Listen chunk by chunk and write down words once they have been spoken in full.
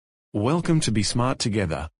Welcome to Be Smart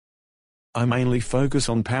Together. I mainly focus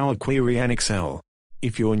on Power Query and Excel.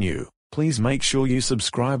 If you're new, please make sure you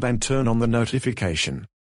subscribe and turn on the notification.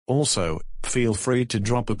 Also, feel free to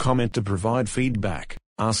drop a comment to provide feedback,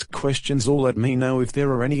 ask questions or let me know if there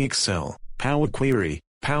are any Excel, Power Query,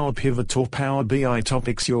 Power Pivot or Power BI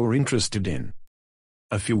topics you're interested in.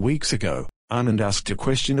 A few weeks ago, Anand asked a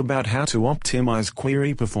question about how to optimize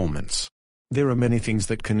query performance. There are many things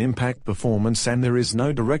that can impact performance and there is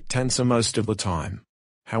no direct answer most of the time.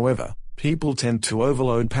 However, people tend to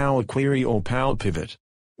overload Power Query or Power Pivot.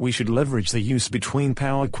 We should leverage the use between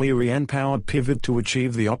Power Query and Power Pivot to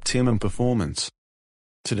achieve the optimum performance.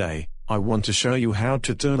 Today, I want to show you how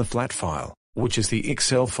to turn a flat file, which is the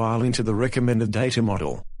Excel file, into the recommended data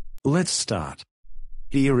model. Let's start.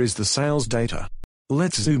 Here is the sales data.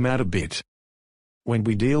 Let's zoom out a bit. When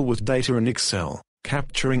we deal with data in Excel,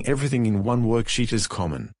 capturing everything in one worksheet is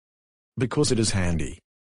common, because it is handy.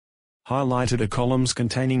 Highlighted are columns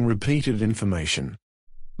containing repeated information.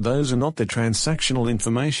 Those are not the transactional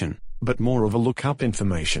information, but more of a lookup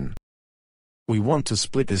information. We want to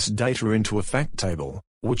split this data into a fact table,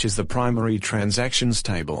 which is the primary transactions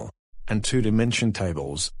table, and two-dimension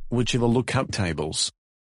tables, which are the lookup tables.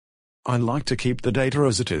 I like to keep the data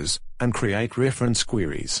as it is, and create reference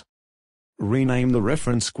queries. Rename the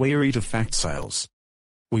reference query to fact sales.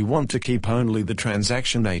 We want to keep only the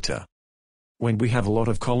transaction data. When we have a lot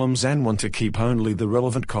of columns and want to keep only the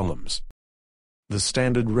relevant columns. The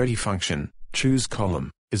standard ready function, choose column,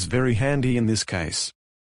 is very handy in this case.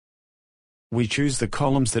 We choose the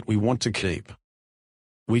columns that we want to keep.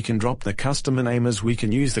 We can drop the customer name as we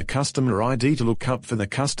can use the customer ID to look up for the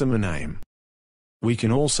customer name. We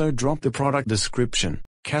can also drop the product description,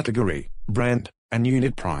 category, brand, and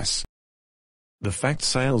unit price. The fact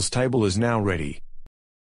sales table is now ready.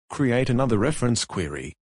 Create another reference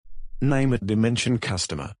query. Name it Dimension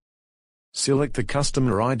Customer. Select the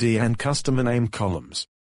customer ID and customer name columns.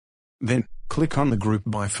 Then, click on the Group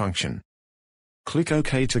By function. Click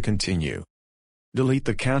OK to continue. Delete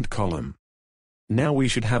the Count column. Now we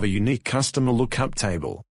should have a unique customer lookup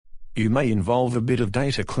table. You may involve a bit of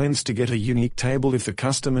data cleanse to get a unique table if the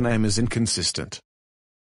customer name is inconsistent.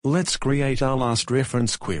 Let's create our last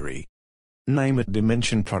reference query. Name it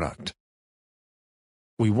Dimension Product.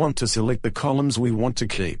 We want to select the columns we want to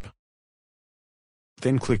keep.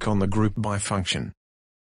 Then click on the Group By function.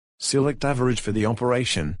 Select Average for the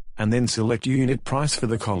operation, and then select Unit Price for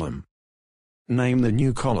the column. Name the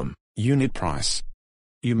new column, Unit Price.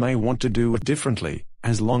 You may want to do it differently,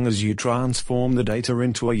 as long as you transform the data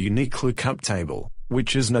into a unique lookup table,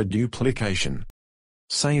 which is no duplication.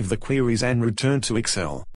 Save the queries and return to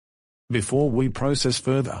Excel. Before we process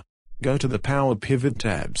further, go to the Power Pivot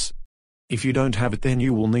tabs. If you don't have it, then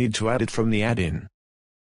you will need to add it from the add-in.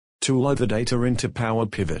 To load the data into Power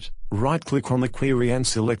Pivot, right-click on the query and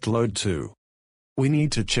select Load To. We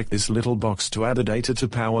need to check this little box to add the data to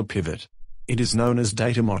Power Pivot. It is known as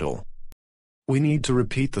Data Model. We need to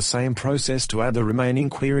repeat the same process to add the remaining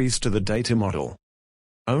queries to the data model.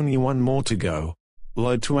 Only one more to go.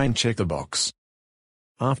 Load To and check the box.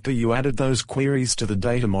 After you added those queries to the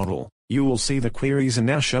data model, you will see the queries are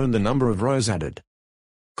now shown the number of rows added.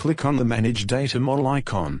 Click on the Manage Data Model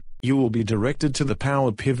icon, you will be directed to the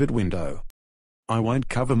Power Pivot window. I won't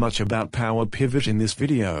cover much about Power Pivot in this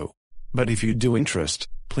video, but if you do interest,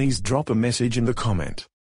 please drop a message in the comment.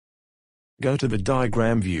 Go to the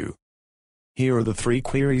diagram view. Here are the three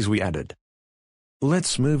queries we added.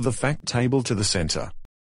 Let's move the fact table to the center.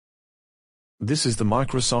 This is the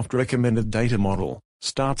Microsoft recommended data model,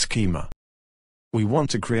 Star Schema. We want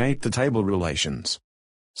to create the table relations.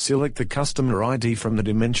 Select the customer ID from the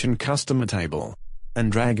Dimension Customer table,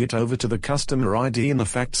 and drag it over to the customer ID in the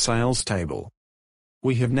fact sales table.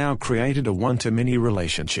 We have now created a one-to-many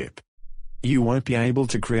relationship. You won't be able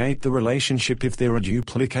to create the relationship if there are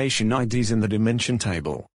duplication IDs in the Dimension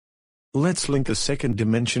table. Let's link the second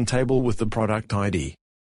Dimension table with the product ID.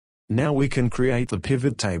 Now we can create the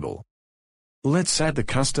pivot table. Let's add the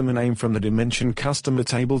customer name from the Dimension Customer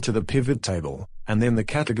table to the pivot table, and then the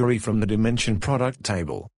category from the Dimension Product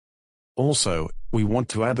table. Also, we want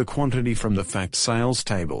to add the quantity from the fact sales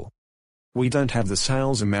table. We don't have the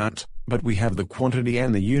sales amount, but we have the quantity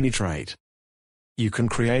and the unit rate. You can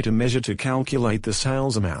create a measure to calculate the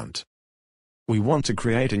sales amount. We want to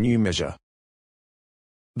create a new measure.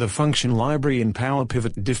 The function library in Power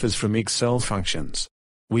Pivot differs from Excel functions.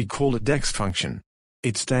 We call it DAX function.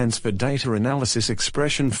 It stands for Data Analysis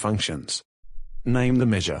Expression Functions. Name the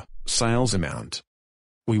measure, sales amount.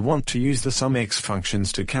 We want to use the SUMX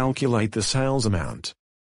functions to calculate the sales amount.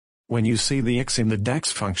 When you see the X in the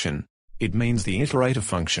DAX function, it means the iterator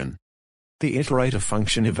function. The iterator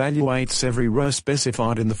function evaluates every row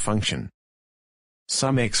specified in the function.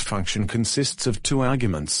 SUMX function consists of two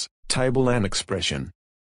arguments, table and expression.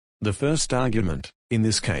 The first argument, in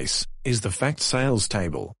this case, is the fact sales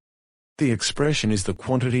table. The expression is the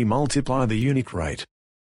quantity multiply the unit rate.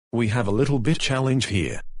 We have a little bit challenge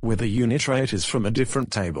here, where the unit rate is from a different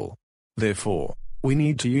table. Therefore, we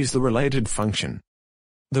need to use the related function.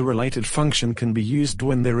 The related function can be used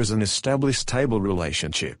when there is an established table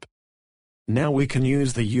relationship. Now we can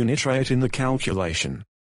use the unit rate in the calculation.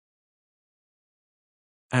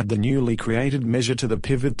 Add the newly created measure to the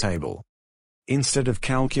pivot table. Instead of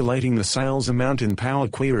calculating the sales amount in Power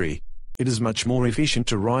Query, it is much more efficient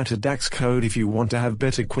to write a DAX code if you want to have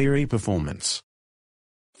better query performance.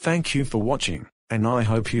 Thank you for watching, and I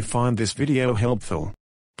hope you find this video helpful.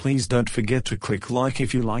 Please don't forget to click like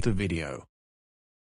if you like the video.